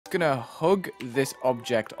gonna hug this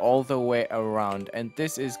object all the way around, and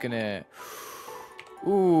this is gonna...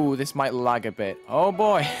 Ooh, this might lag a bit. Oh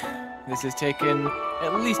boy, this is taking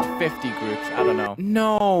at least 50 groups. I don't know.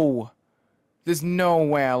 No! There's no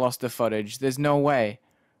way I lost the footage. There's no way.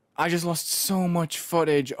 I just lost so much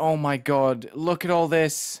footage. Oh my god. Look at all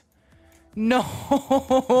this. No!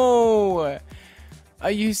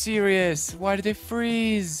 Are you serious? Why did it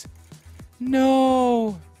freeze?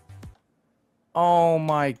 No! Oh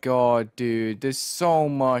my god, dude. There's so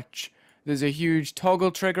much. There's a huge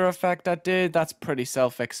toggle trigger effect that did. That's pretty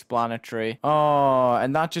self-explanatory. Oh,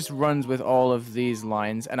 and that just runs with all of these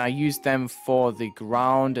lines. And I used them for the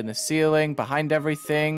ground and the ceiling behind everything.